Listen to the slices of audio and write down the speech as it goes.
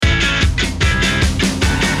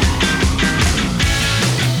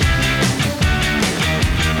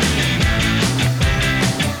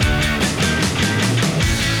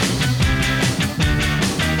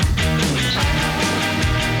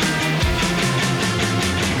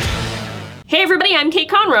Hey everybody, I'm Kate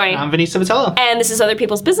Conroy. I'm Vanessa Vitello. And this is Other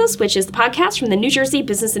People's Business, which is the podcast from the New Jersey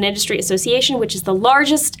Business and Industry Association, which is the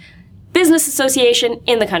largest business association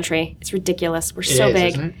in the country. It's ridiculous. We're so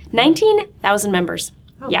big. Isn't it? 19,000 members.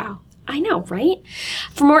 Oh, yeah. wow. I know, right?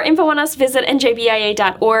 For more info on us, visit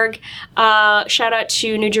njbia.org. Shout out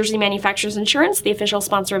to New Jersey Manufacturers Insurance, the official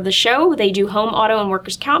sponsor of the show. They do home, auto, and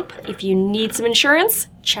workers' comp. If you need some insurance,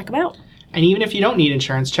 check them out. And even if you don't need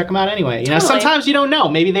insurance, check them out anyway. You know, Totally. sometimes you don't know.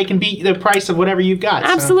 Maybe they can beat the price of whatever you've got. so-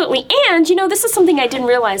 Absolutely. And, you know, this is something I didn't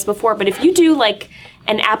realize before, but if you do like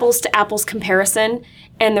an apples to apples comparison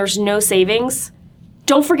and there's no savings,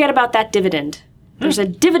 don't forget about that dividend. There's a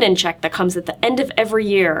dividend check that comes at the end of every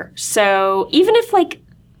year. So even if like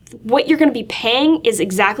what you're going to be paying is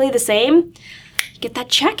exactly the same, you get that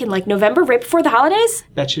check in like November right before the holidays.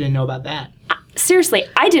 Bet you didn't know about that. Seriously,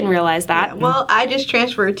 I didn't realize that. Well, I just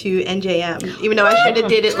transferred to NJM, even though I should have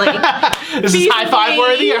did it like... This is high five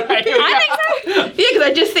worthy. All right, here we go. I think so. Yeah, because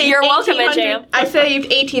I just saved You're welcome, $1,800 NJM. I saved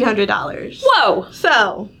 $1,800. Whoa.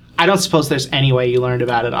 So, I don't suppose there's any way you learned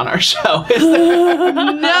about it on our show, is there?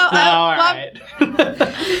 no. All right.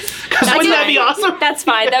 Because wouldn't that be awesome? That's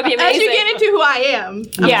fine. That'd be As amazing. you get into who I am,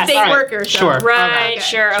 I'm Yes. a state All right. worker. So. Sure. Right, Okay.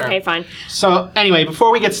 sure. Sure. Okay, fine. So anyway,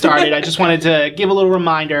 before we get started, I just wanted to give a little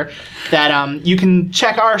reminder that you can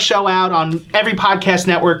check our show out on every podcast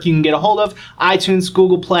network you can get a hold of, iTunes,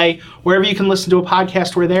 Google Play, wherever you can listen to a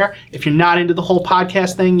podcast, we're there. If you're not into the whole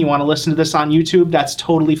podcast thing, you want to listen to this on YouTube, that's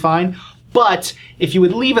totally fine. But if you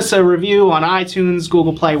would leave us a review on iTunes,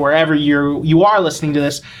 Google Play, wherever you are listening to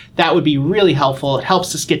this, that would be really helpful. It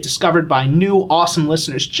helps us get discovered by new, awesome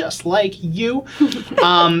listeners just like you.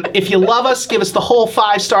 If you love us, give us the whole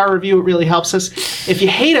 5-star review. It really helps us. If you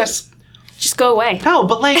hate us, Just go away. no,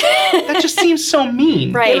 but like, that just seems so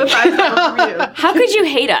mean. Right. Give a 5-star review. How could you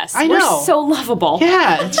hate us? I We're know. so lovable.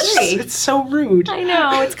 Yeah, it's so rude. I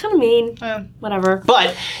know. It's kind of mean. Whatever.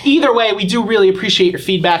 But either way, we do really appreciate your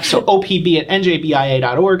feedback. So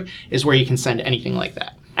opb@njbia.org is where you can send anything like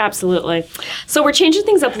that. Absolutely. So we're changing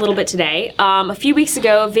things up a little bit today. A few weeks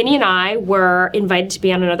ago, Vinny and I were invited to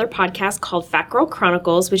be on another podcast called Fat Girl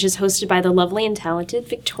Chronicles, which is hosted by the lovely and talented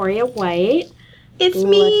Victoria White. It's Look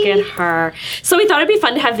me. at her. So we thought it'd be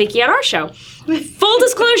fun to have Vicky on our show. Full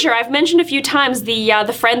disclosure, I've mentioned a few times the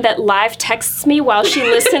friend that live texts me while she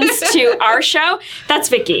listens to our show. That's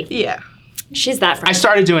Vicky. Yeah. She's that I friend.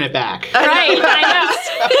 started doing it back. Right,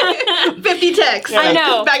 I 50 texts. I know.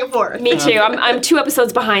 Just back and forth. know. Me too. I'm 2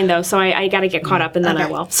 episodes behind though, so I got to get caught up and then I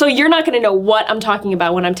Okay. will. So you're not going to know what I'm talking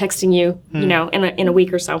about when I'm texting you, you know, in a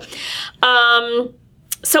week or so.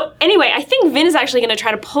 So anyway, I think Vin is actually going to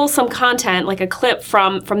try to pull some content, like a clip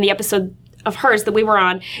from the episode of hers that we were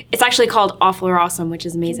on. It's actually called Awful or Awesome, which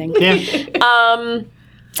is amazing. Yeah.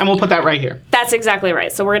 And we'll put that right here. That's exactly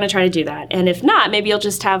right. So we're going to try to do that. And if not, maybe you'll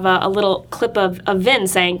just have a little clip of Vin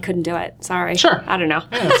saying, couldn't do it. Sorry. Sure. I don't know.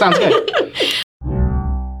 Yeah, that sounds good.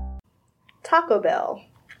 Taco Bell.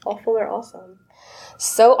 Awful or awesome?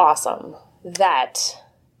 So awesome that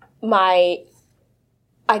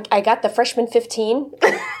I got the freshman 15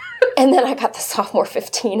 and then I got the sophomore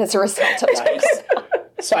 15 as a result of that.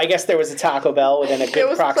 So I guess there was a Taco Bell within a good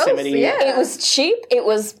was proximity. close, yeah. It was cheap. It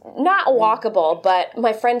was not walkable, but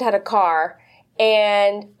my friend had a car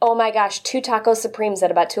and oh my gosh, 2 Taco Supremes at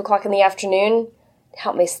about 2:00 in the afternoon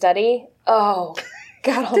helped me study. Oh,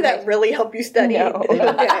 God. Did that really help you study? No.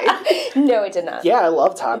 Okay. No, it did not. Yeah, I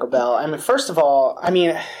love Taco Bell. I mean, first of all,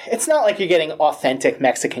 it's not like you're getting authentic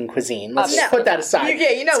Mexican cuisine. Let's just No. put that aside.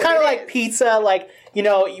 You know it's kind of what it like is. pizza. Like, you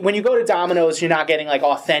know, when you go to Domino's, you're not getting like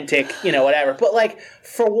authentic, you know, whatever. But like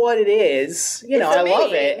for what it is, you know, It's I love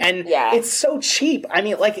amazing. it, and Yeah. it's so cheap. I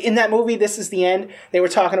mean, like in that movie, This Is the End. They were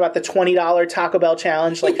talking about the $20 Taco Bell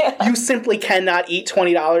challenge. Like, you simply cannot eat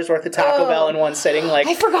 $20 worth of Taco Bell in one sitting. Like,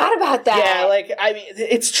 I forgot about that. yeah, like, I mean,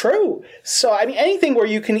 it's true. So, I mean, anything where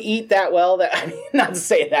you can eat that well, not to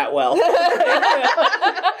say that well.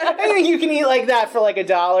 Anything you can eat like that for like $1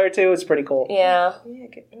 or $2 is pretty cool. Yeah.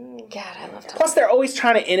 God, I love Taco. Plus, they're always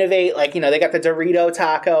trying to innovate. Like, you know, they got the Dorito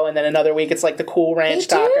taco, and then another week it's like the Cool Ranch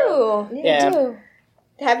taco. They do.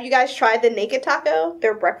 Have you guys tried the Naked Taco?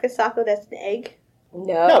 Their breakfast taco that's an egg?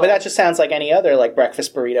 No, but that just sounds like any other like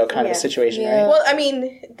breakfast burrito kind of Yeah. situation, Yeah. right? Well, I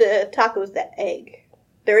mean, the taco is the egg.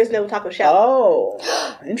 There is no taco shell. Oh,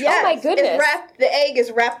 interesting. Yes, Oh my goodness. It's wrapped, the egg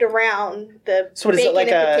is wrapped around the So what is bacon it, like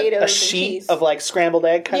and potatoes a and sheet cheese. of like scrambled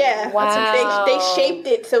egg? Kind Yeah. of? Wow. That's They shaped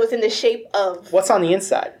it so it's in the shape of What's on the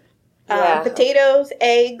inside? Yeah. potatoes,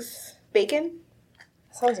 eggs, bacon.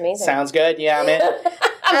 Sounds amazing. Sounds good. Yeah, I'm in.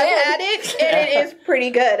 I've had it, and it is pretty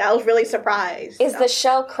good. I was really surprised. Is the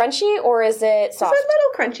shell crunchy or is it soft? It's a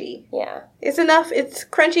little crunchy. Yeah. It's enough. It's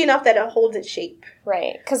crunchy enough that it holds its shape.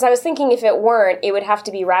 Right. Because I was thinking if it weren't, it would have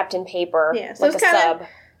to be wrapped in paper, Yeah, so like it's a sub.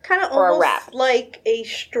 Kind of or a almost wrap. like a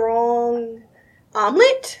strong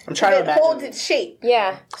omelet. I'm trying to It imagine. holds its shape.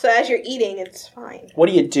 Yeah. So as you're eating, it's fine. What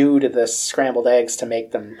do you do to the scrambled eggs to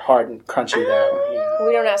make them hard and crunchy, though? You know?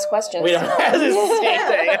 We don't ask questions. We don't have the same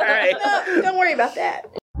thing. All right. No, don't worry about that.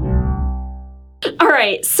 All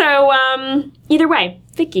right. So either way,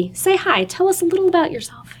 Vicky, say hi. Tell us a little about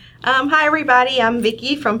yourself. Hi, everybody. I'm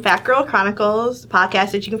Vicky from Fat Girl Chronicles, the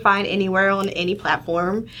podcast that you can find anywhere on any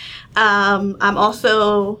platform. I'm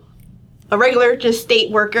also a regular, just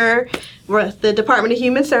state worker with the Department of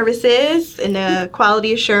Human Services and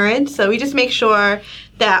Quality Assurance. So we just make sure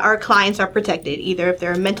that our clients are protected, either if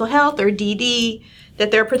they're mental health or DD,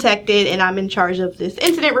 that they're protected. And I'm in charge of this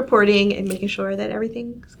incident reporting and making sure that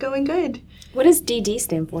everything's going good. What does DD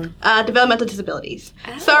stand for? Developmental disabilities.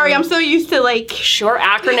 Sorry, I'm so used to Sure,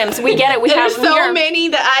 acronyms. We get it. We There's have them so here. many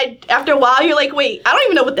that after a while, you're like, wait, I don't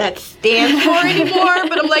even know what that stands for anymore.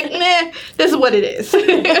 But I'm like, nah, this is what it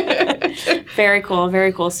is. Very cool.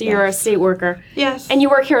 Very cool. So you're a state worker. Yes. And you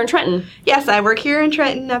work here in Trenton. Yes, I work here in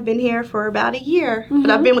Trenton. I've been here for about a year. But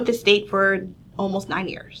I've been with the state for almost 9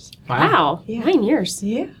 years. Wow. Yeah. 9 years.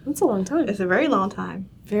 Yeah. That's a long time. It's a very long time.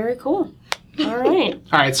 Very cool. All right.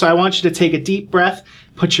 All right, so I want you to take a deep breath,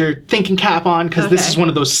 put your thinking cap on, because this Okay. is one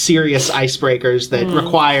of those serious icebreakers that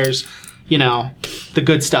requires, the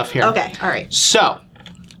good stuff here. Okay, all right. So,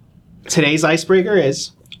 today's icebreaker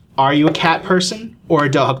is, are you a cat person or a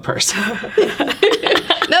dog person? No,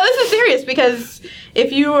 this is serious because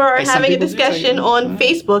if you are Hey, some having a people do discussion take- on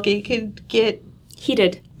Facebook, it could get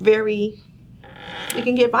Heated. it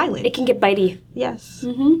can get violent. It can get bitey. Yes.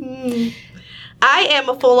 I am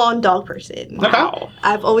a full-on dog person. Okay.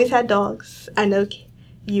 I've always had dogs. I know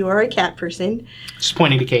you are a cat person. Just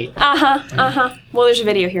pointing to Kate. Well, there's a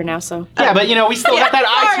video here now, so. Yeah, but we still have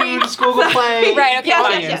that sorry. iTunes, Google Play Right, okay.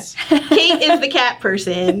 Yes, audience. Kate is the cat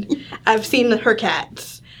person. I've seen her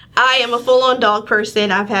cats. I am a full-on dog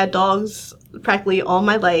person. I've had dogs practically all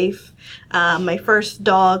my life. My first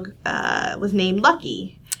dog was named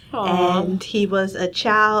Lucky. Aw. And he was a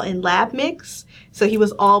Chow and Lab mix. So he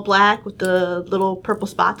was all black with the little purple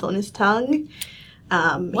spots on his tongue.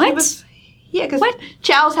 What? Because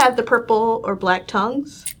Chows have the purple or black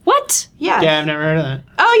tongues. What? Yeah. Yeah, I've never heard of that.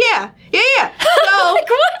 Oh, yeah. Yeah. So, Like,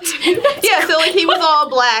 what? yeah, so he was all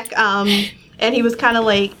black. And he was kind of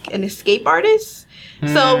like an escape artist.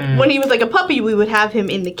 So when he was like a puppy, we would have him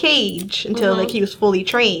in the cage until like he was fully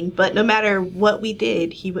trained. But no matter what we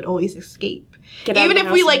did, he would always escape. Get out Even of the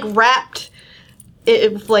if we house. like wrapped,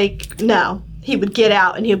 it was like no, he would get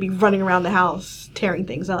out and he'll be running around the house tearing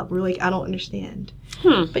things up. We're like, I don't understand.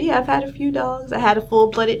 But yeah, I've had a few dogs. I had a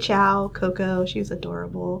full-blooded Chow, Coco. She was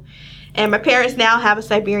adorable. And my parents now have a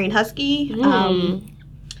Siberian Husky.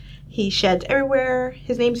 He sheds everywhere.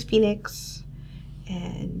 His name's Phoenix,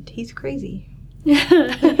 and he's crazy.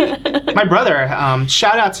 My brother,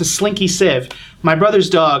 shout out to Slinky Civ. My brother's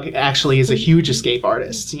dog actually is a huge escape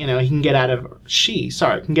artist. He can get out of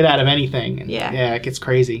can get out of anything. And Yeah. it gets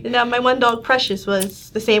crazy. And my one dog, Precious, was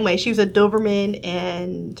the same way. She was a Doberman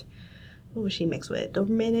and what was she mixed with?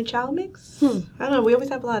 Doberman and Chow mix? I don't know. We always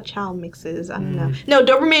have a lot of Chow mixes. I don't know. No,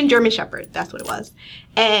 Doberman, German Shepherd. That's what it was.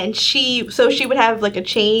 And she would have like a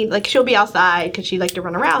chain. Like she'll be outside because she liked to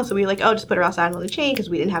run around. So we were like, oh, just put her outside on the chain because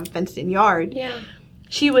we didn't have a fenced-in yard. Yeah.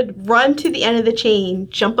 She would run to the end of the chain,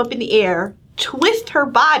 jump up in the air, twist her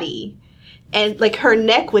body, and like her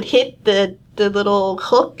neck would hit the little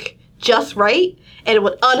hook just right, and it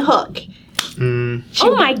would unhook. She Oh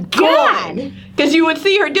would my be God. gone. Because you would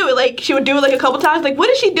see her do it. Like she would do it like a couple times. Like, what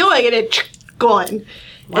is she doing? And then gone.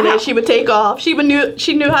 And then she would take off. She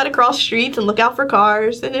knew how to cross streets and look out for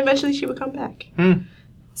cars. And eventually she would come back.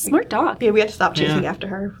 Smart dog. Yeah, we had to stop chasing after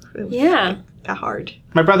her. It was, Yeah. got hard.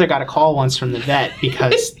 My brother got a call once from the vet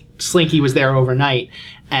because Slinky was there overnight,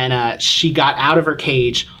 and she got out of her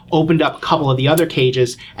cage, opened up a couple of the other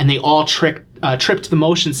cages, and they all tripped the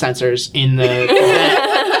motion sensors in the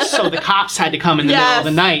vet. So the cops had to come in the middle of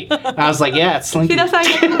the night. And I was like, yeah, it's Slinky. See, that's how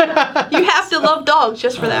you have to love dogs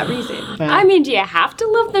just for that reason. I mean, do you have to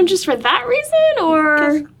love them just for that reason,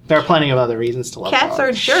 or? There are plenty of other reasons to love Cats are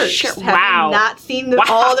dogs. jerks. Sure. Have Wow. you not seen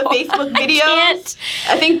all the Facebook videos? can't.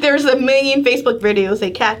 I think there's a million Facebook videos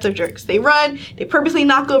that cats are jerks. They run, they purposely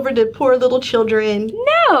knock over the poor little children.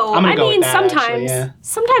 No. I'm gonna I go with mean, that, sometimes. actually, yeah.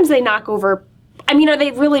 Sometimes they knock over. I mean, are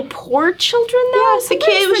they really poor children though? Yes, the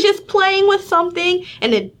kid was just playing with something,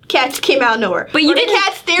 and the cat came out of nowhere. But you Or the didn't-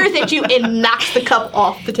 cat stares at you and knocks the cup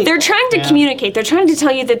off the table. They're trying to communicate. They're trying to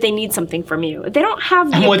tell you that they need something from you. They don't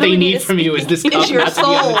have the And what they ability need to from you is this cup It's your not to be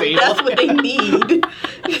on soul. the table. That's what they need.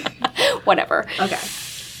 whatever. Okay.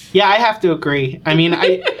 Yeah, I have to agree. I mean,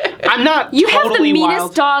 I'm not You have totally the meanest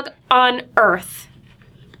wild. dog on earth.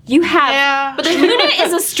 You have. Yeah. But Luna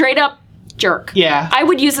is a straight up jerk. Yeah. I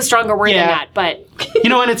would use a stronger word Yeah. than that, but You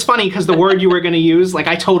know, and it's funny because the word you were going to use, like,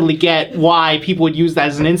 I totally get why people would use that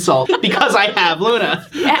as an insult because I have Luna.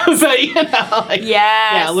 Yes. But, you know, like, Yes.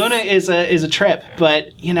 yeah, Luna is a trip.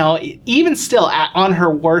 But, you know, even still, on her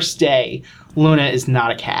worst day, Luna is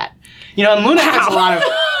not a cat. You know, and Luna has a lot of.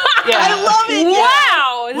 Yeah. I love it. Yeah.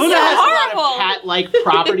 wow, this Luna is has a lot horrible. of cat-like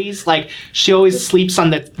properties. Like, she always sleeps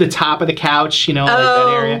on the top of the couch, you know, like that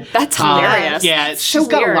Oh, area. That's hilarious. Yeah, It's she's so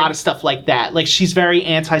got weird. a lot of stuff like that. Like, she's very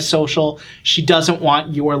antisocial. She doesn't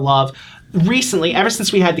want your love. Recently, ever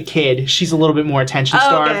since we had the kid, she's a little bit more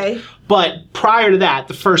attention-starved. Okay. But prior to that,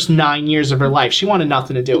 the first 9 years of her life, she wanted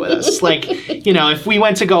nothing to do with us. Like, you know, if we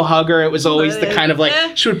went to go hug her, it was always the kind of like,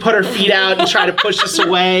 she would put her feet out and try to push us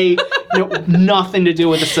away. You know, nothing to do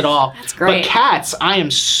with us at all. That's great. But cats, I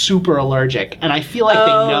am super allergic, and I feel like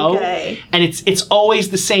they know. Okay. And it's always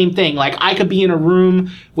the same thing. Like, I could be in a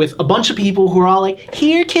room with a bunch of people who are all like,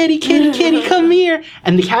 here, kitty, kitty, kitty, come here.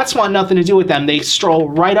 And the cats want nothing to do with them. They stroll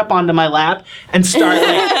right up onto my lap and start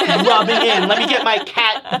like rubbing in. Let me get my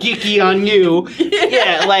cat geeky on you.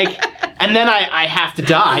 Yeah, like, and then I have to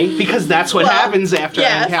die because that's what happens after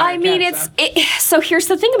yes. I encounter I mean, cats, so here's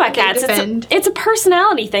the thing about cats. defend. It's a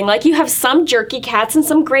personality thing. Like, you have some jerky cats and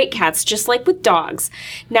some great cats, just like with dogs.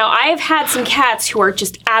 Now, I have had some cats who are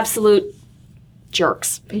just absolute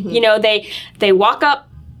jerks. You know, they walk up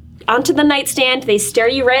onto the nightstand, they stare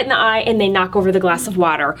you right in the eye, and they knock over the glass of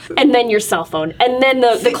water, and then your cell phone, and then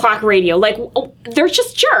the clock radio. Like, they're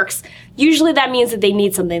just jerks. Usually that means that they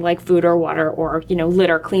need something like food or water or, you know,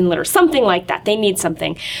 litter, clean litter, something like that. They need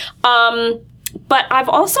something. But I've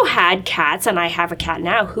also had cats, and I have a cat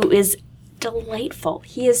now who is delightful.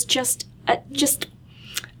 He is just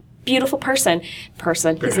beautiful person. He's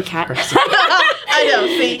a cat. I know.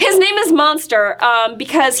 See. His name is Monster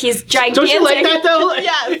because he's gigantic. Don't you like that though?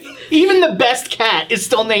 Yes. Even the best cat is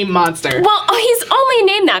still named Monster. Well, he's only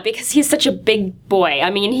named that because he's such a big boy.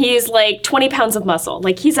 I mean, he's like 20 pounds of muscle.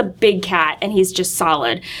 Like, he's a big cat, and he's just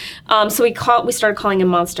solid. So we started calling him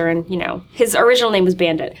Monster, and, you know, his original name was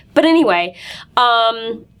Bandit. But anyway,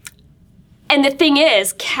 and the thing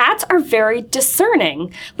is, cats are very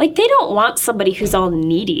discerning. Like, they don't want somebody who's all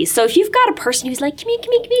needy. So if you've got a person who's like, come here,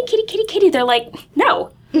 kitty, kitty, kitty, they're like,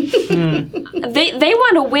 no. They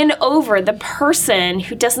want to win over the person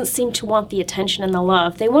who doesn't seem to want the attention and the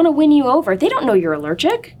love. They want to win you over. They don't know you're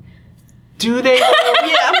allergic. Do they? Yeah,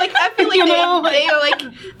 I'm like, I feel like You know, they are like,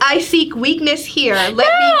 I seek weakness here. Let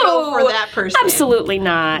me go for that person. Absolutely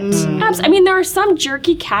not. I mean, there are some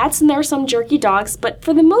jerky cats and there are some jerky dogs, but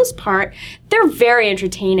for the most part, they're very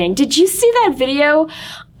entertaining. Did you see that video?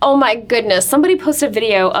 Oh my goodness. Somebody posted a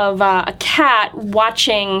video of a cat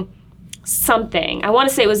watching something. I want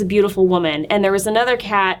to say it was a beautiful woman, and there was another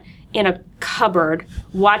cat in a cupboard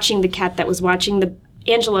watching the cat that was watching the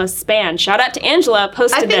Angela Span. Shout out to Angela,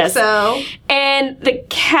 posted I think this. so. And the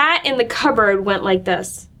cat in the cupboard went like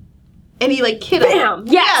this. And he like hit Bam! him.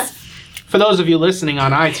 Yes! For those of you listening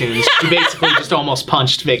on iTunes, she basically just almost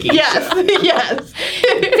punched Vicky. Yes. Yes.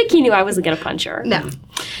 Vicky knew I wasn't going to punch her. No.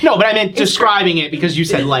 No, but I meant describing it because you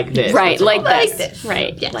said like this. Right, That's all. like Like this. this.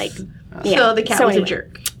 Right, Yes. like... So the cat was anyway. a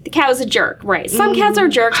jerk. The cat was a jerk, right. Some cats are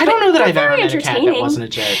jerks, I don't know that but I've they're ever very met a cat that entertaining. wasn't a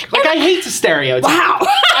jerk. Like, I hate to stereotype. Wow.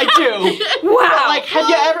 I do. Wow. Like,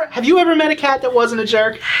 have you ever met a cat that wasn't a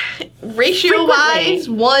jerk? Ratio wise,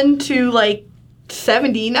 1 to like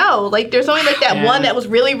 70. No, like there's only like that Yeah. one that was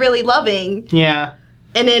really, really loving, Yeah.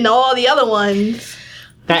 and then all the other ones.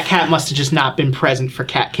 That cat must have just not been present for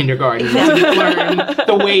cat kindergarten. Didn't learn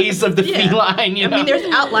the ways of the feline, you know? I mean,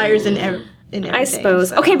 there's outliers in everything. I suppose.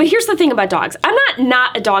 so. Okay, but here's the thing about dogs. I'm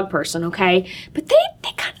not a dog person, okay? But they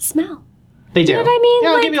kind of smell. They do. You know what I mean? Yeah,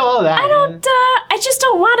 I'll Like, give you all of that. I don't, I just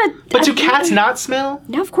don't want to... But do cats not smell?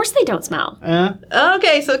 No, of course they don't smell.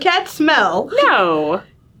 Okay, so cats smell. No.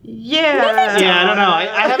 Yeah. Yeah, I don't know.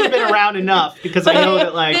 I haven't been around enough because I know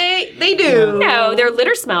that, like... They do. No, their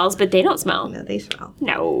litter smells, but they don't smell. No, they smell.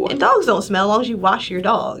 No. And dogs don't smell as long as you wash your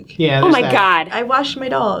dog. Yeah, Oh there's my that. God. I wash my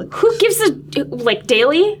dog. Who gives like,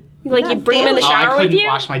 daily? Like, you Not bring him in the daily. Oh, I shower with couldn't you?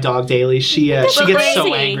 wash my dog daily. She gets so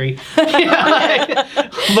crazy. angry. Yeah, like,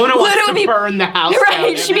 Luna wants Luna to would be- burn the house down.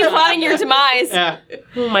 Right, she'd be plotting your demise. Yeah.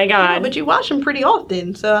 Oh my God. But you wash them pretty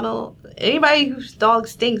often, so I don't. anybody whose dog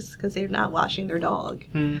stinks because they're not washing their dog.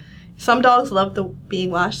 Mm. Some dogs love being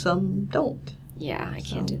washed, some don't. Yeah, I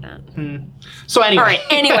can't do that. So anyway. All right.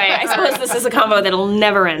 Anyway, I suppose this is a combo that'll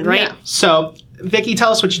never end, right? Yeah. So, Vicky,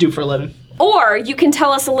 tell us what you do for a living. Or you can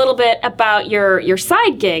tell us a little bit about your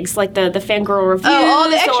side gigs, like the fangirl reviews, all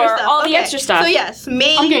the extra or stuff. all the Okay. extra stuff. So yes, I'm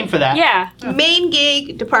game for that. Yeah. main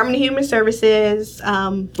gig, Department of Human Services,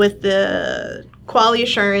 with the Quality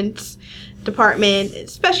Assurance Department,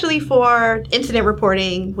 especially for incident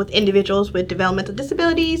reporting with individuals with developmental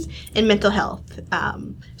disabilities and mental health.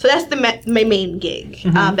 So that's my main gig.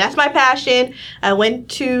 That's my passion. I went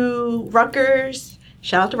to Rutgers,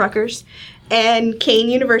 shout out to Rutgers, and Kane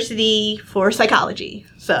University for psychology.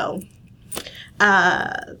 So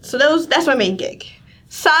that's my main gig.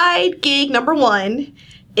 Side gig number 1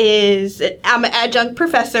 is I'm an adjunct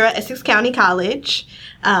professor at Essex County College.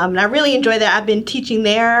 And I really enjoy that. I've been teaching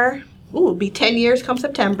there. It'll be 10 years come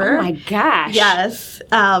September. Oh my gosh. Yes.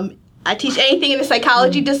 I teach anything in the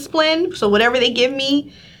psychology discipline. So whatever they give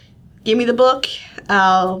me the book,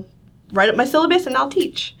 I'll write up my syllabus and I'll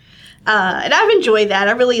teach. And I've enjoyed that.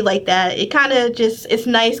 I really like that. It kind of it's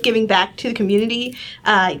nice giving back to the community.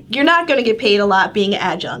 You're not going to get paid a lot being an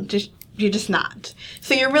adjunct. You're just not.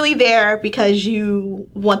 So you're really there because you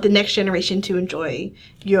want the next generation to enjoy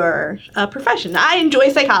your profession. I enjoy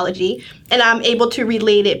psychology, and I'm able to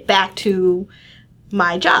relate it back to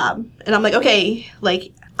my job. And I'm like, okay,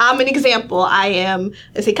 like, I'm an example. I am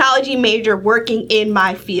a psychology major working in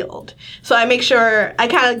my field. So I make sure I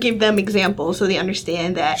kind of give them examples so they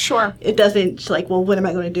understand that Sure. it doesn't like, well, what am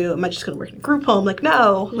I going to do? Am I just going to work in a group home? Like,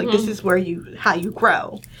 no, like this is where how you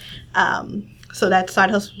grow. So that's side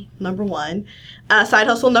hustle number 1. Side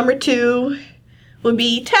hustle number 2 would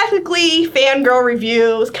be technically fangirl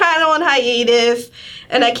reviews, kind of on hiatus,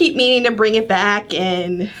 and I keep meaning to bring it back,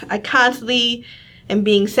 and I constantly am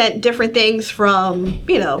being sent different things from,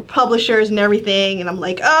 publishers and everything, and I'm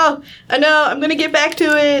like, oh, I know, I'm going to get back to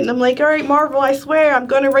it, and I'm like, all right, Marvel, I swear, I'm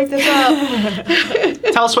going to write this up.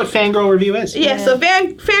 Tell us what Fangirl Review is. Yeah, so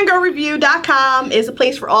fangirlreview.com is a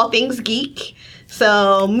place for all things geek.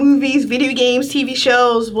 So movies, video games, TV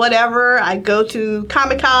shows, whatever. I go to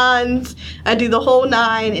Comic-Cons, I do the whole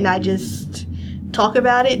 9, and I just talk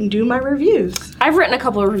about it and do my reviews. I've written a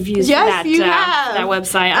couple of reviews Yes, for that, you have. that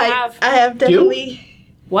website. I have definitely.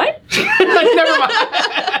 What? Never mind.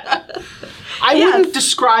 I wouldn't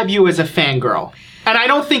describe you as a fangirl. And I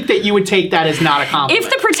don't think that you would take that as not a compliment.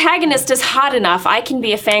 If the protagonist is hot enough, I can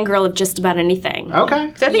be a fangirl of just about anything.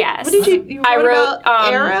 Okay. Yes. What did you I wrote wrote,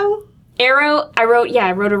 about Arrow? Arrow, I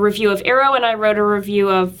wrote a review of Arrow and I wrote a review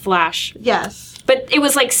of Flash. Yes. But it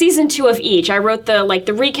was like season 2 of each. I wrote the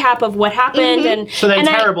recap of what happened and So then and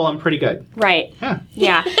terrible and pretty good. Right. Yeah.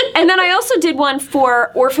 Yeah. And then I also did one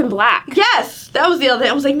for Orphan Black. Yes, that was the other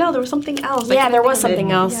thing. I was like, no, there was something else. I Yeah, couldn't there think was of it.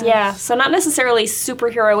 something else. Yes. Yeah. So not necessarily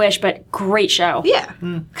superhero-ish, but great show. Yeah.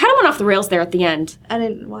 Kind of went off the rails there at the end. I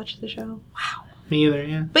didn't watch the show. Me either,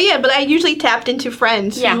 yeah. But I usually tapped into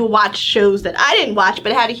friends Yeah. who watched shows that I didn't watch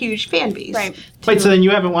but had a huge fan base. Right. Wait, so then you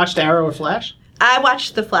haven't watched Arrow or Flash? I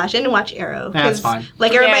watched The Flash. I didn't watch Arrow. That's 'cause fine.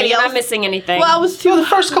 Like Yeah, everybody you're else. not missing anything. Well, I was too. Well, the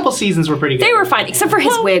first couple seasons were pretty good. They were fine, except for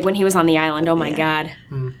his wig when he was on the island. Oh my god.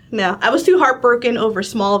 No, I was too heartbroken over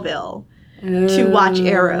Smallville to watch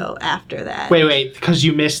Arrow after that. Wait, because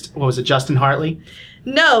you missed, what was it, Justin Hartley?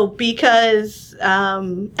 No, because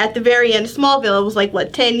at the very end of Smallville, it was like,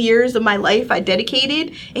 10 years of my life I dedicated,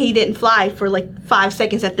 and he didn't fly for 5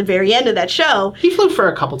 seconds at the very end of that show. He flew for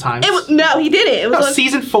a couple times. No, he didn't. It was on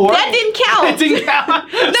season 4? That didn't count. It didn't count.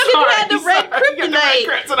 No, because he had the red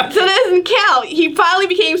kryptonite. So that doesn't count. He finally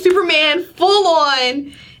became Superman full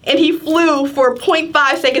on, and he flew for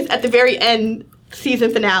 0.5 seconds at the very end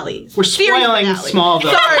season finale. We're Series spoiling finale.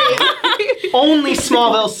 Smallville. Sorry. Only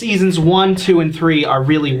Smallville seasons 1, 2, and 3 are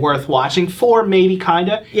really worth watching. 4, maybe,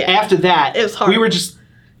 kinda. Yeah. After that, It was hard. we were just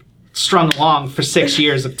strung along for 6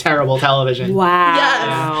 years of terrible television. Wow.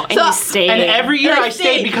 Yes. And So- you stayed. And every year And I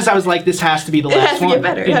stayed because I was like, this has to be the last has to one. get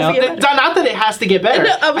better. It You has know? to get better. Not that it has to get better.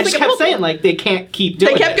 No, I was I just like, kept okay. saying, they can't keep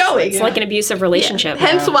doing They kept this. going. It's like an abusive relationship.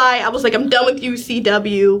 Hence why I was like, I'm done with you,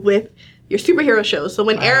 CW, with your superhero shows. So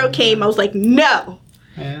when Arrow came, I was like, no.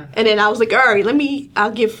 Yeah. And then I was like, all right,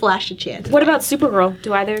 I'll give Flash a chance. What about Supergirl?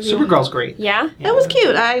 Do either of you? Supergirl's great. Yeah? That was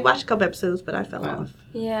cute. I watched a couple episodes, but I fell off.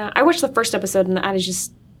 Yeah. I watched the first episode and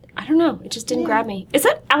I don't know. It just didn't grab me. Is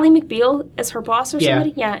that Ally McBeal as her boss or Yeah.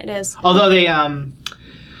 somebody? Yeah, it is. Although they,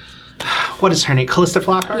 what is her name? Callista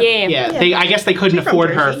Flockhart? Yeah. I guess they couldn't She's from afford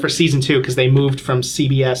her Jersey. for season 2 because they moved from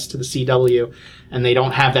CBS to the CW, and they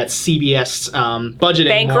don't have that CBS budget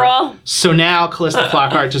anymore. Bankroll. So now Callista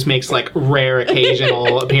Flockhart just makes rare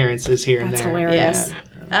occasional appearances here and That's there. hilarious.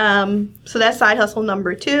 So that's side hustle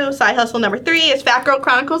number 2. Side hustle number 3 is Fat Girl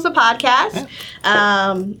Chronicles, the podcast.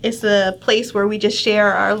 It's a place where we just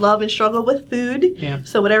share our love and struggle with food. Yeah.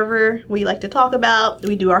 So whatever we like to talk about,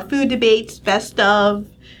 we do our food debates, best of,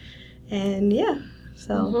 and yeah.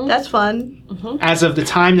 So that's fun. As of the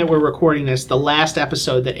time that we're recording this, the last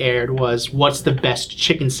episode that aired was what's the best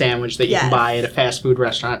chicken sandwich that you can Yes. buy at a fast food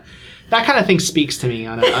restaurant. That kind of thing speaks to me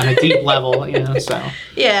on a deep level, so.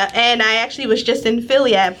 Yeah, and I actually was just in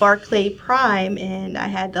Philly at Barclay Prime, and I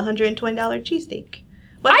had the $120 cheesesteak.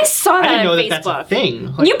 I saw I that didn't know on that Facebook. that's a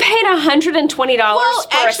thing. Like, You paid $120 Well, for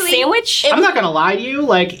actually, a sandwich? I'm not going to lie to you.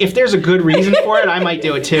 Like, if there's a good reason for it, I might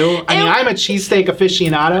do it too. I mean, I'm a cheesesteak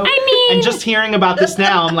aficionado. And just hearing about this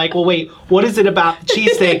now, I'm like, well, wait, what is it about the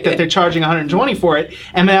cheesesteak that they're charging $120 for it?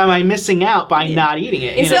 And am I missing out by not eating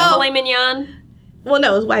it? Is you it know? filet mignon? Well,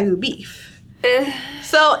 no, it was Wagyu beef.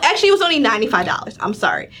 So actually, it was only $95. I'm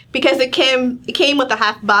sorry, because it came with a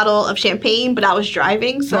half bottle of champagne, but I was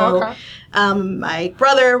driving, so Okay. my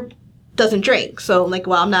brother doesn't drink, so I'm like,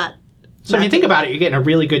 well, I'm not. So if you think about it, you're getting a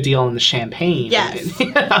really good deal on the champagne. Yes.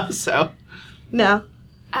 You know, so. No.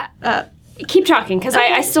 Keep talking, because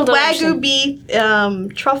I still don't Wagyu understand.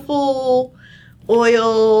 beef, truffle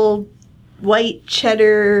oil, white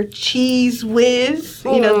cheddar, cheese whiz.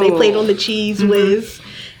 You know, they played on the cheese whiz.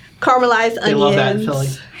 Caramelized onions. They love that in Philly.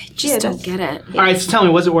 I just don't get it. All right, so tell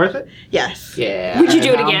me, was it worth it? Yes. Yeah. Would you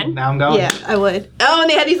do it Now I'm- again? Now I'm going. Yeah, I would. Oh, and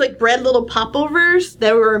they had these like bread little popovers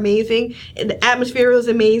that were amazing. And the atmosphere was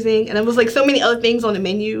amazing. And it was like so many other things on the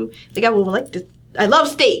menu. Like I would like to. I love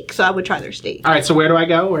steak, so I would try their steak. All right, so where do I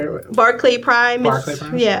go? Where? Barclay Prime. Barclay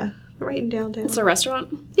Prime? Yeah, right in downtown. It's a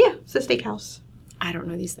restaurant? Yeah, it's a steakhouse. I don't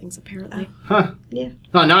know these things, apparently. Huh. Yeah.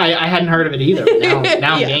 Oh, no, I hadn't heard of it either. Now I'm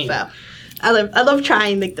yeah, game. so I love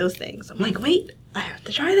trying like those things. I'm like, wait, I have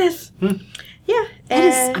to try this. Yeah. That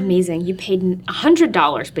is and- amazing. You paid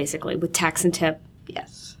 $100 basically with tax and tip.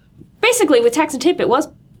 Yes. Basically, with tax and tip, it was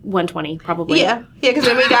 $120 probably. Yeah, because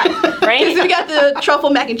then we got Right? Because we got the truffle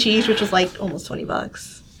mac and cheese, which was like almost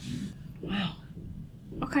 $20. Wow.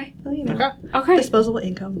 Okay. Well, you know, Okay. Okay. disposable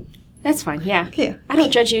income. That's fine. Yeah. Yeah. I don't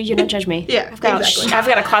judge you. You don't judge me. Yeah, I've got exactly. I've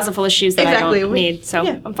got a closet full of shoes that I Exactly. don't need, so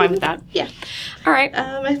Yeah. I'm fine with that. Yeah. All right.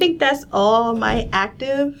 I think that's all my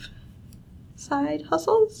active side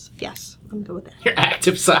hustles. Yes, I'm good with that. Your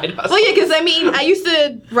active side hustle. Well, yeah, because I mean, I used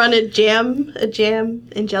to run a jam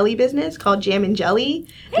and jelly business called Jam and Jelly.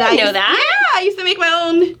 I didn't know that. Yeah, I used to make my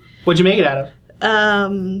own. What'd you make it out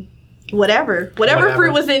of? Whatever Whatever.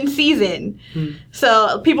 fruit was in season.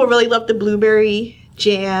 So people really loved the blueberry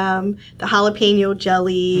jam, the jalapeno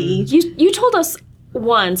jelly. You told us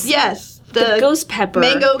once. Yes, The ghost pepper.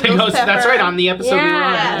 mango ghost pepper. That's right, on the episode we were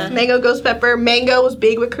on. Yeah. Yes, mango ghost pepper. Mango was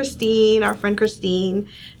big with Christine, our friend Christine.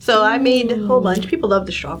 So I made a whole bunch. People love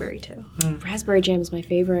the strawberry too. Raspberry jam is my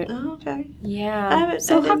favorite. Oh, okay. Yeah. I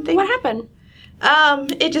So didn't think- what happened?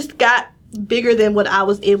 It just got bigger than what I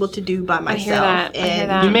was able to do by myself. hear that. I hear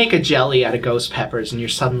that. You make a jelly out of ghost peppers, and you're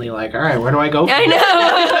suddenly like, all right, where do I go? I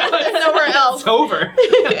know. Nowhere else. It's over.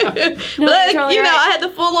 No, But you're totally you know, right. I had the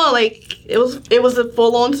full on it was a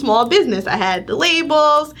full on small business. I had the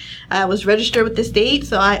labels. I was registered with the state,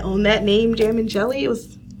 so I own that name, Jam and Jelly. It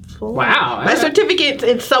was full. Wow. My certificate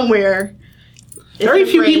is somewhere. Very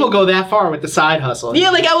It's few framed. people go that far with the side hustle.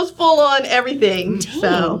 Yeah, like I was full on everything.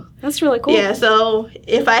 So That's really cool. yeah, so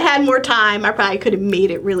if I had more time, I probably could have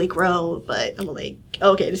made it really grow. But I'm like,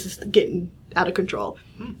 okay, this is getting out of control.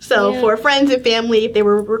 So Yeah. for friends and family, if they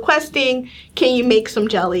were requesting, can you make some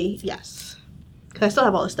jelly? Yes, because I still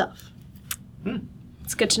have all the stuff.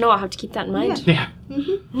 It's good to know. I'll have to keep that in mind. Yeah.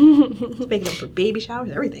 Making them for baby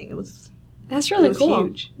showers, everything. It was That's really cool.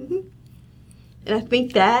 huge. And I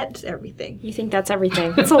think that's everything. You think that's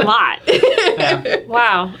everything? It's a lot. Yeah.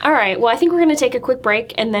 Wow. All right. Well, I think we're going to take a quick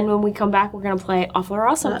break, and then when we come back, we're going to play Awful or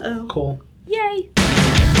Awesome. Uh-oh. Cool. Yay.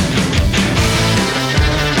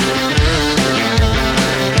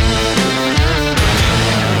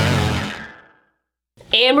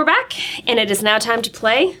 And we're back, and it is now time to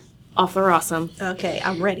play Awful or Awesome. Okay,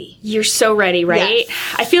 I'm ready. You're so ready, right?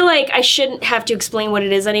 Yes. I feel like I shouldn't have to explain what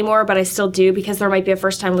it is anymore, but I still do because there might be a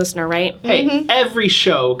first-time listener, right? Hey, every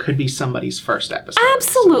show could be somebody's first episode.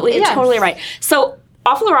 Absolutely, you're Yes. totally right. So,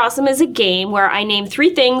 Awful or Awesome is a game where I name 3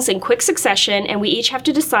 things in quick succession, and we each have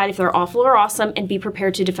to decide if they're awful or awesome and be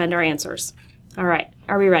prepared to defend our answers. All right,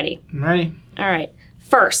 are we ready? I'm ready. All right.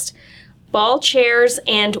 First, ball chairs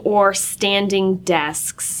and or standing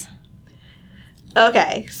desks.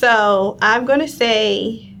 Okay, so I'm going to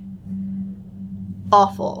say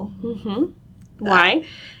awful. Why?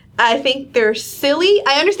 I think they're silly.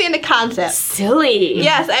 I understand the concept. Silly.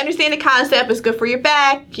 Yes, I understand the concept. It's good for your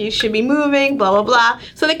back. You should be moving, blah, blah, blah.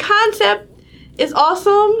 So the concept is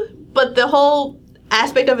awesome, but the whole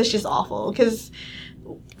aspect of it's just awful. Because,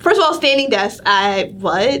 first of all, standing desk,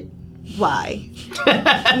 what? Why?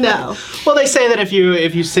 No. Well, they say that if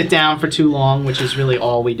you sit down for too long, which is really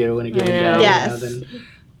all we do in a given day, Yes. then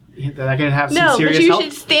that can have some No, serious but you health.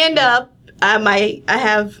 should stand up. I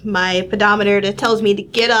have my pedometer that tells me to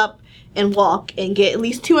get up and walk and get at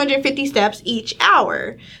least 250 steps each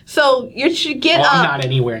hour. So you should get Well, up. I'm not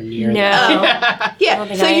anywhere near No. that. Yeah, don't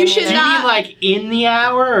think so I you am should Do you not. mean like in the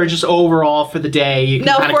hour or just overall for the day? You can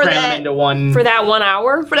No, kind of for cram that- into one. For that 1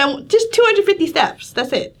 hour? For that, just 250 steps.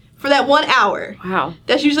 That's it. For that 1 hour. Wow.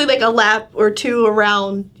 That's usually like a lap or two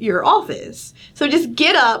around your office. So just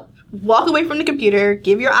get up, walk away from the computer,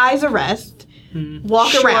 give your eyes a rest, walk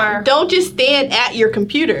Sure. around. Don't just stand at your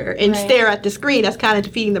computer and Right. stare at the screen. That's kind of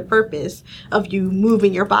defeating the purpose of you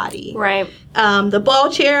moving your body. Right. The ball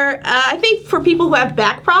chair, I think for people who have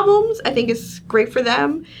back problems, I think it's great for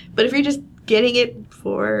them. But if you're just getting it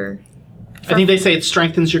for... I think they say it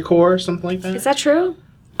strengthens your core or something like that. Is that true?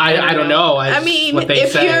 I don't know. I mean, what they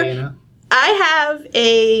if say. you're- You know? I have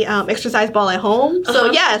a exercise ball at home,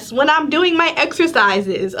 so yes, when I'm doing my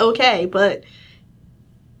exercises, okay, but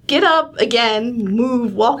get up again,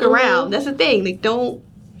 move, walk around. That's the thing. Like, don't.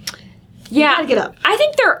 Yeah. gotta get up. I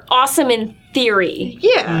think they're awesome in theory,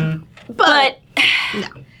 Yeah, but no.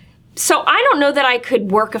 so I don't know that I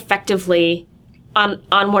could work effectively on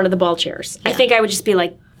one of the ball chairs. I think I would just be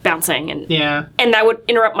like bouncing and that would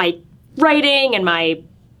interrupt my writing and my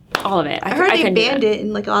all of it. I heard they couldn't do banned that. it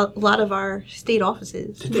in like a lot of our state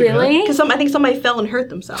offices. Really? Because I think somebody fell and hurt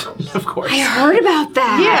themselves. Of course. I heard about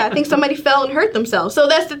that. Yeah, I think somebody fell and hurt themselves. So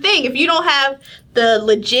that's the thing. If you don't have the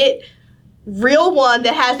legit real one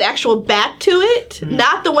that has the actual back to it,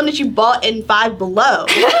 not the one that you bought in Five Below.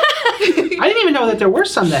 I didn't even know that there were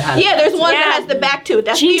some that had. Yeah, there's one Yeah. that has the back to it.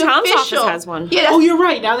 That's Gene the Tom's official. office has one. Yeah, that's, Oh, you're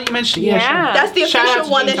right. Now that you mentioned it. Yeah. Yeah. Sure. that's the Shout out official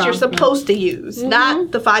to one Gene that you're Tom. supposed to use,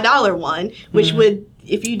 not the $5 one, which would,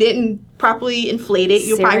 if you didn't properly inflate it,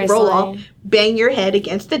 you'll probably roll off, Seriously. bang your head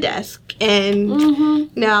against the desk,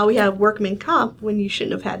 and now we have workman comp when you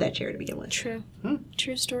shouldn't have had that chair to begin with. True.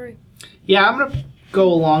 True story. Yeah, I'm gonna go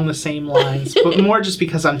along the same lines, but more just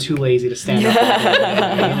because I'm too lazy to stand up.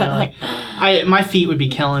 You know, like, my feet would be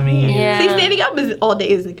killing me. Yeah. See, standing up all day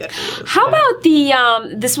isn't good for you. How about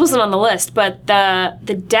the this wasn't on the list, but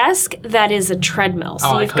the desk that is a treadmill. So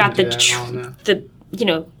Oh, I you've got the couldn't do that. Oh,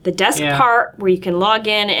 no. the desk Yeah. part where you can log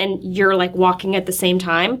in and you're like walking at the same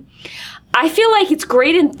time. I feel like it's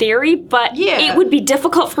great in theory, but Yeah. it would be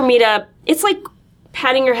difficult for me to. It's like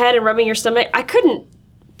patting your head and rubbing your stomach. I couldn't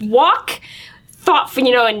walk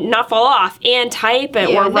and not fall off and type it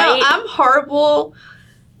Yeah, or no, write. I'm horrible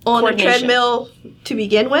on the Coordination. treadmill to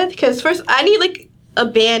begin with because first I need like a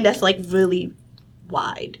band that's like really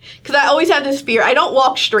wide because I always have this fear. I don't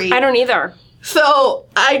walk straight. I don't either. So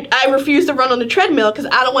I refuse to run on the treadmill because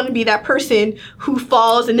I don't want to be that person who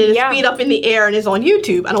falls and then is Yeah. feet up in the air and is on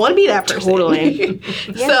YouTube. I don't want to be that person. Totally.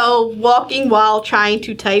 So walking while trying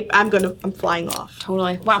to type, I'm flying off.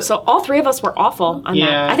 Totally. Wow. So all three of us were awful on that.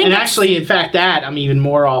 Yeah, I think and that's- actually, in fact, I'm even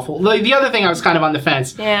more awful. Like, the other thing, I was kind of on the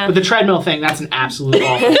fence. Yeah. But the treadmill thing, that's an absolute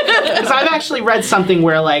awful. Because I've actually read something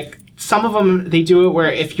where, like, some of them, they do it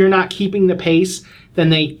where if you're not keeping the pace, then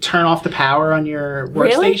they turn off the power on your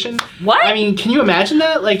Really? workstation. What? I mean, can you imagine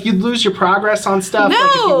that? Like, you'd lose your progress on stuff. Like,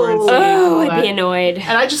 if you weren't No. saving and all Oh, I'd be that. annoyed.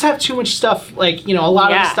 And I just have too much stuff. Like, a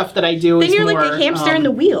lot of Yeah. the stuff that I do Then is you're more, like a hamster in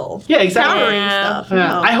the wheel. Yeah, exactly. Powering Yeah. stuff. Yeah.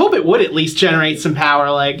 No. I hope it would at least generate some power,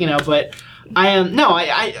 but I am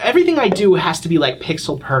I everything I do has to be like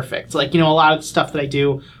pixel perfect. Like, a lot of the stuff that I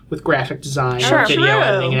do with graphic design, Sure. and video True.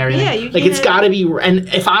 editing, and everything. Yeah, you like, it's can't- got to be.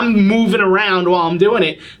 And if I'm moving around while I'm doing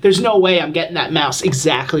it, there's no way I'm getting that mouse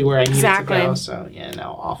exactly where I need Exactly. it to go. So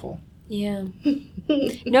awful. Yeah.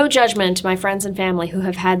 No judgment to my friends and family who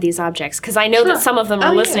have had these objects, because I know that some of them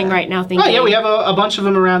are Oh, listening yeah. right now thinking, Oh yeah, we have a bunch of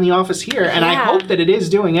them around the office here, and I Yeah. hope that it is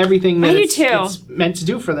doing everything that I do it's, too. it's meant to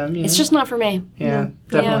do for them. it's just not for me. yeah, No,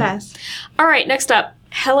 definitely. pass. All right, next up,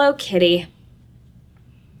 Hello Kitty.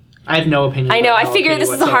 I have no opinion. I know, about I Hello figure Kitty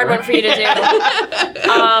this is a hard one whatsoever. for you to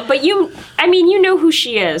do. But you know who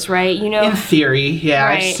she is, right? You know. In theory, yeah.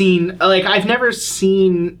 Right. I've seen, I've never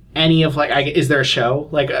seen any of, is there a show,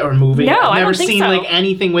 or movie? No, I've I never don't think seen, so.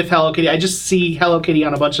 anything with Hello Kitty. I just see Hello Kitty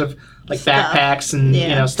on a bunch of, Stuff. backpacks and,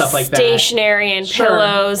 Yeah. stuff like that. Stationery and Sure.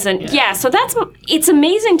 pillows and yeah. So it's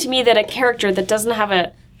amazing to me that a character that doesn't have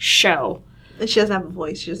a show. And she doesn't have a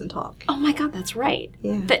voice. She doesn't talk. Oh my God, that's right.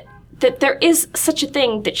 Yeah. That there is such a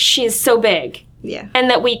thing that she is so big Yeah. and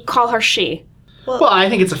that we call her she. Well, I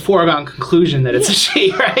think it's a foregone conclusion that it's a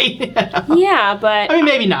she, right? Yeah, but I mean,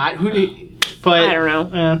 maybe not. But I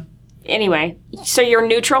don't know. Anyway, so you're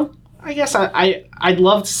neutral? I guess I'd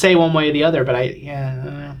love to say one way or the other, but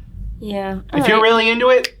Yeah. if you're really into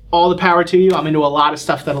it, all the power to you. I'm into a lot of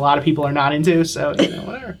stuff that a lot of people are not into, so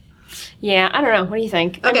whatever. Yeah, I don't know. What do you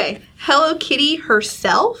think? Okay, Hello Kitty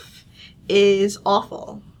herself is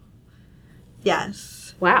awful.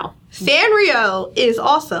 Yes. Wow. Sanrio is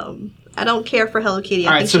awesome. I don't care for Hello Kitty.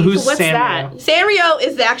 All right, so who's What's Sanrio? that? Sanrio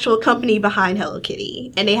is the actual company behind Hello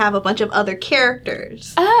Kitty, and they have a bunch of other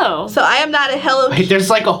characters. Oh. So I am not a Hello Wait, Kitty. there's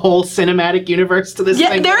like a whole cinematic universe to this Yeah,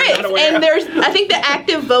 thing. there that I'm is, not aware and of. there's. I think the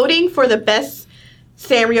active voting for the best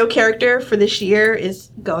Sanrio character for this year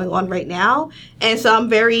is going on right now, and so I'm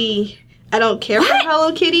very. I don't care for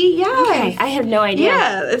Hello Kitty. Yeah. Okay, I have no idea.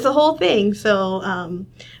 Yeah, it's a whole thing. So,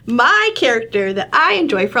 my character that I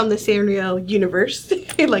enjoy from the Sanrio universe,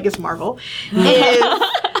 like it's Marvel, is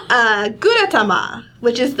Gudetama,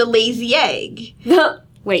 which is the lazy egg.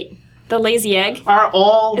 Wait, the lazy egg? Are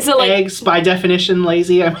all Is it like- eggs by definition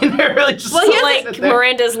lazy? I mean, they're really just Well, here's Like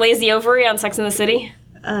Miranda's lazy ovary on Sex and the City?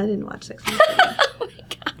 I didn't watch Sex and the City. Oh my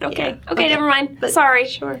god. Okay. Yeah. Okay, never mind. But- Sorry.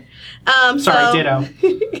 Sure. Sorry,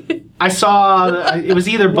 ditto. I saw it was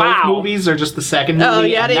either both Wow. movies or just the second movie. Oh,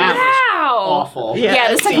 yeah, and they that were- Wow. was awful. Yeah, the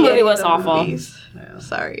I've second seen movie any was of the awful. movies.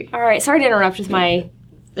 Sorry. All right. Sorry to interrupt with my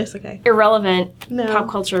It's okay. irrelevant No. pop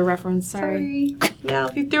culture reference. Sorry. No,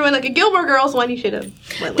 if you threw in like a Gilmore Girls one, you should have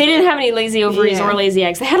went with They didn't it. have any lazy ovaries Yeah. or lazy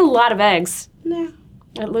eggs. They had a lot of eggs No,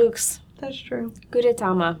 at Luke's. that's true.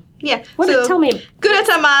 Gudetama. Yeah. Tell me.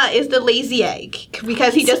 Gudetama is the lazy egg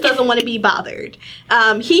because he just doesn't want to be bothered.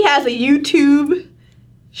 He has a YouTube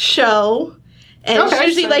show, and Okay, it's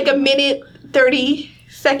usually so- like a minute 30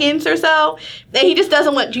 seconds or so, and he just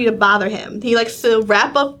doesn't want you to bother him. He likes to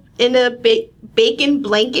wrap up in a bacon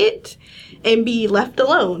blanket and be left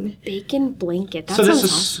alone. Bacon blanket. That So this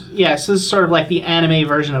sounds is so this is sort of like the anime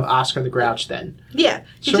version of Oscar the Grouch then. Yeah.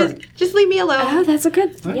 Sure. Just leave me alone. Oh, that's a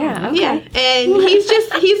good. Yeah. Okay. Yeah, and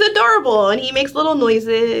he's adorable, and he makes little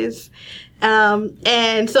noises.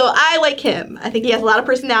 And so I like him. I think he has a lot of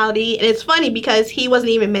personality, and it's funny because he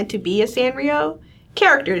wasn't even meant to be a Sanrio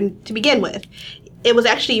character to begin with. It was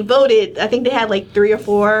actually voted. I think they had like 3 or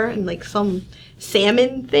 4, and like some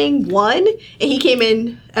salmon thing won, and he came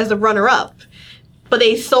in as the runner-up. But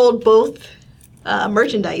they sold both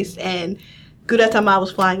merchandise, and Gudetama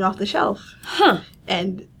was flying off the shelf. Huh.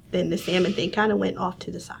 And then the salmon thing kind of went off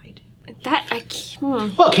to the side. That I.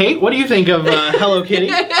 Well, Kate, what do you think of Hello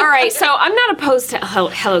Kitty? All right, so I'm not opposed to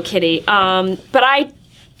Hello Kitty, but I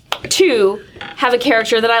too have a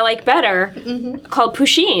character that I like better called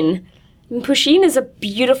Pusheen. And Pusheen is a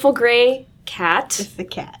beautiful gray cat. It's the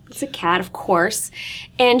cat. It's a cat, of course,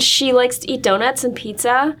 and she likes to eat donuts and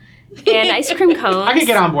pizza and ice cream cones. I could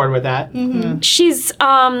get on board with that. She's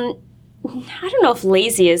I don't know if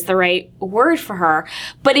lazy is the right word for her,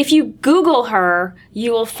 but if you Google her,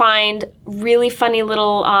 you will find really funny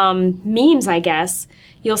little memes, I guess.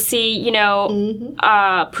 You'll see,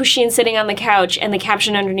 Pusheen sitting on the couch, and the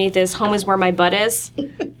caption underneath is, "Home is where my butt is."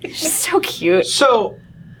 She's so cute. So,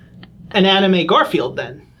 an anime Garfield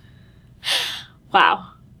then? Wow.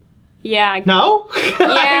 Yeah. No?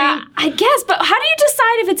 Yeah, I guess, but how do you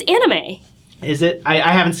decide if it's anime? Is it? I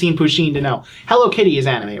haven't seen Pusheen to know. Hello Kitty is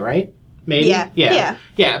anime, right? Maybe? Yeah. Yeah.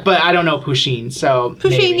 Yeah, but I don't know Pusheen, so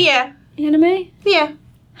Pusheen, maybe. yeah. Anime? Yeah.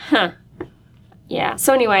 Huh. Yeah,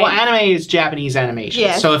 so anyway. Well, anime is Japanese animation.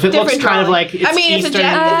 Yeah. So if it looks different kind of drawing. like it's I mean, Eastern... this is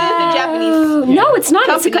a Japanese Oh, no, it's not.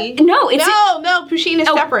 company. It's No, Pusheen is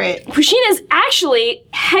separate. Pusheen is actually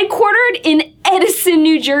headquartered in Edison,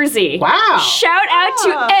 New Jersey. Wow. Shout out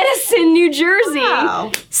Wow. to Edison, New Jersey.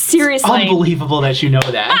 Wow. Seriously. Unbelievable that you know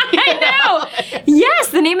that. I know. Yes,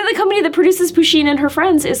 the name of the company that produces Pusheen and her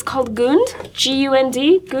friends is called Gund.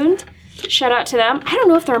 G-U-N-D. Gund. Shout out to them. I don't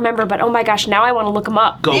know if they're a member, but oh my gosh, now I want to look them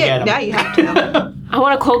up. Go Yeah, get now them. you have to. I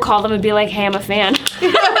want to cold call them and be like, hey, I'm a fan.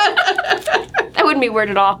 That wouldn't be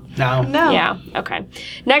weird at all. No. No. Yeah, okay.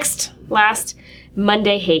 Last,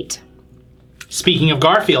 Monday hate. Speaking of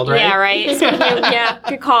Garfield, right? Yeah, right. Speaking of- yeah,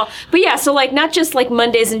 good call. But yeah, so like not just like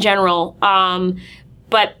Mondays in general,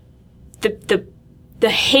 but the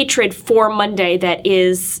hatred for Monday that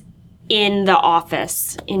is in the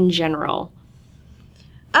office in general.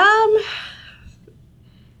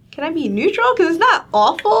 Can I be neutral? Because it's not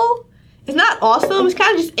awful. It's not awesome. It's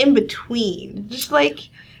kind of just in between. Just like,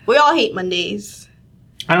 we all hate Mondays.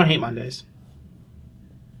 I don't hate Mondays.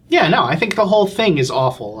 Yeah, no, I think the whole thing is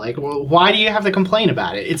awful. Like, why do you have to complain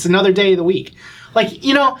about it? It's another day of the week. Like,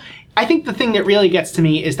 I think the thing that really gets to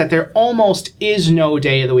me is that there almost is no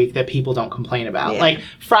day of the week that people don't complain about. Yeah. Like,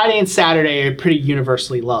 Friday and Saturday are pretty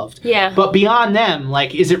universally loved. Yeah. But beyond them,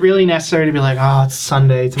 like, is it really necessary to be like, oh, it's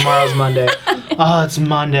Sunday, tomorrow's Monday, oh, it's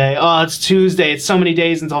Monday, oh, it's Tuesday, it's so many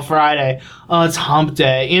days until Friday, oh, it's hump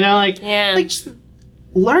day, you know, like, Yeah. like just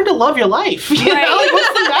learn to love your life, you know, Right. like, what's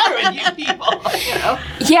the matter with you people, you know?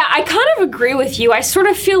 Yeah, I kind of agree with you. I sort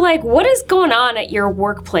of feel like, what is going on at your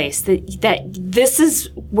workplace that this is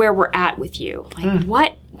where we're at with you?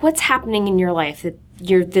 Like, what's happening in your life that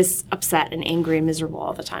you're this upset and angry and miserable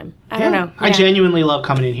all the time? I don't know. I Yeah. genuinely love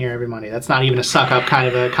coming in here every Monday. That's not even a suck up kind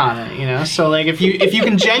of a comment, you know? So like if you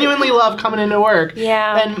can genuinely love coming into work,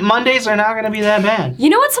 Yeah. then Mondays are not gonna be that bad. You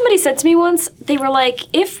know what somebody said to me once? They were like,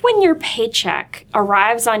 if when your paycheck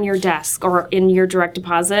arrives on your desk or in your direct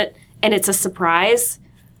deposit and it's a surprise,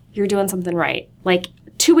 you're doing something right. Like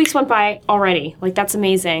 2 weeks went by already. Like, that's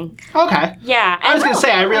amazing. Okay. Yeah. I was gonna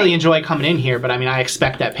say I really enjoy coming in here, but I mean I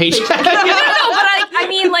expect that paycheck. No, but I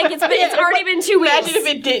mean, like, it's already been 2 weeks. Imagine if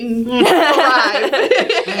it didn't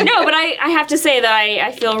arrive. No, but I have to say that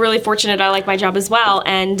I feel really fortunate. I like my job as well.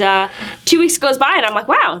 And 2 weeks goes by, and I'm like,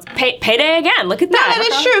 wow, payday again. Look at No, that. that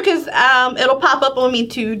is true because it'll pop up on me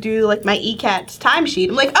to do like my ECATS timesheet.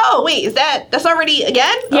 I'm like, oh wait, that's already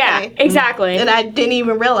again? Yeah, Okay. exactly. And I didn't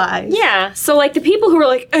even realize. Yeah, so like the people who are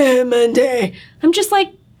like, Monday, I'm just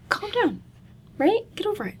like, calm down, right? Get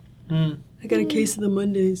over it. I got a case of the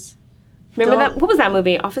Mondays. Remember Don't- that? What was that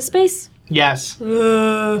movie? Office Space? Yes.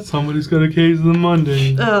 Somebody's got a case of the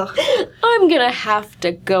Monday. Ugh. I'm gonna have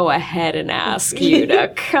to go ahead and ask you to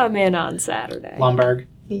come in on Saturday. Lumberg.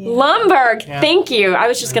 Lumberg, thank you. I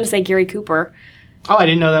was just gonna say Gary Cooper. Oh, I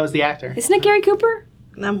didn't know that was the actor. Isn't it Gary Cooper?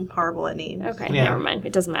 I'm horrible at names. Okay, Yeah. never mind.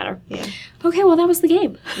 It doesn't matter. Yeah. Okay, well that was the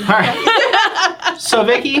game. All right. So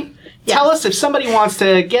Vicky, tell us if somebody wants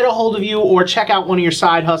to get a hold of you or check out one of your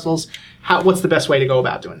side hustles, what's the best way to go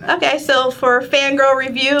about doing that? Okay, so for Fangirl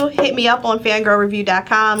Review, hit me up on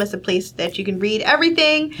fangirlreview.com. It's a place that you can read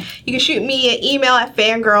everything. You can shoot me an email at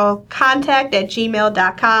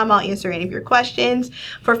fangirlcontact@gmail.com. I'll answer any of your questions.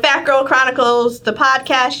 For Fat Girl Chronicles, the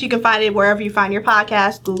podcast, you can find it wherever you find your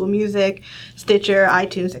podcast, Google Music, Stitcher,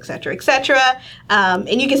 iTunes, etc., etc.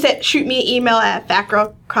 And you can shoot me an email at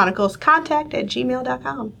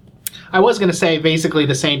fatgirlchroniclescontact@gmail.com. I was going to say basically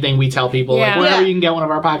the same thing we tell people, like Yeah. wherever Yeah. you can get one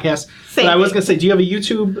of our podcasts. Same But I was thing. going to say, do you have a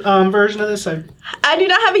YouTube version of this? I do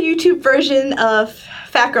not have a YouTube version of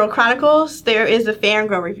Fat Girl Chronicles. There is a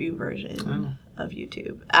Fangirl Review version of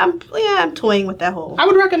YouTube. I'm toying with that whole. I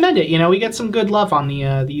would recommend it. You know, we get some good love on the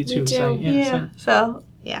YouTube do. site. Yeah. So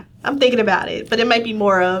I'm thinking about it, but it might be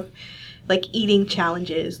more of like eating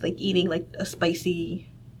challenges, like eating like a spicy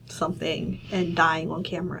something and dying on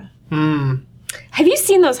camera. Have you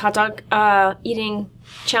seen those hot dog eating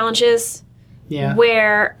challenges? Yeah.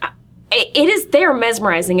 Where they're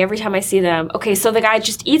mesmerizing every time I see them. Okay, so the guy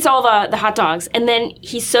just eats all the hot dogs and then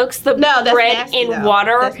he soaks the No, that's bread nasty, in though.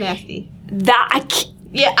 water. That's nasty.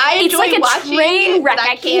 Yeah, I It's enjoy like a watching train it, wreck. but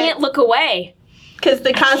I can't look away. because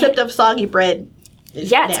the concept of soggy bread is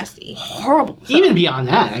Yeah, it's nasty. horrible. Even beyond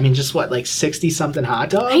that, I mean, just what, like 60-something hot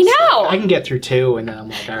dogs? I know. Like, I can get through 2, and then I'm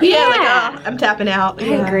like, all right. Yeah, like Yeah. I'm tapping out. I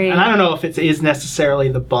agree. And I don't know if it is necessarily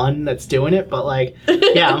the bun that's doing it, but like,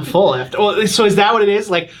 yeah, I'm full after. Well, so is that what it is?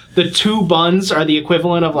 Like, the 2 buns are the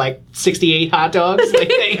equivalent of like 68 hot dogs?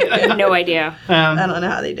 Like, No idea. I don't know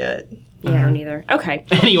how they do it. Yeah, I don't either. Okay.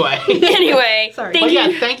 Anyway. Anyway, Sorry. thank But you.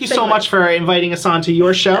 yeah, thank you so much for inviting us onto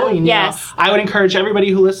your show. And, you know, Yes. I would encourage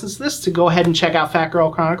everybody who listens to this to go ahead and check out Fat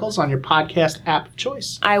Girl Chronicles on your podcast app of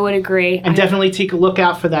choice. I would agree. And definitely take a look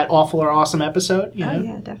out for that awful or awesome episode. You know? Oh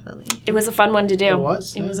yeah, definitely. It was a fun one to do. It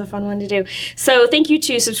was, It yeah. was a fun one to do. So thank you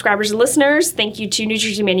to subscribers and listeners. Thank you to New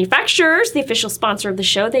Jersey Manufacturers, the official sponsor of the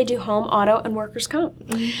show. They do home, auto, and workers' comp.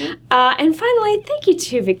 And finally, thank you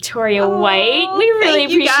to Victoria White. We really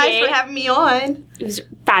Thank you guys appreciate for having me on. it. Was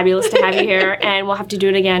fabulous to have you here, and we'll have to do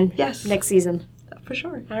it again Yes. next season. For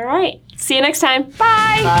sure. All right. See you next time.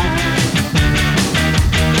 Bye. Bye.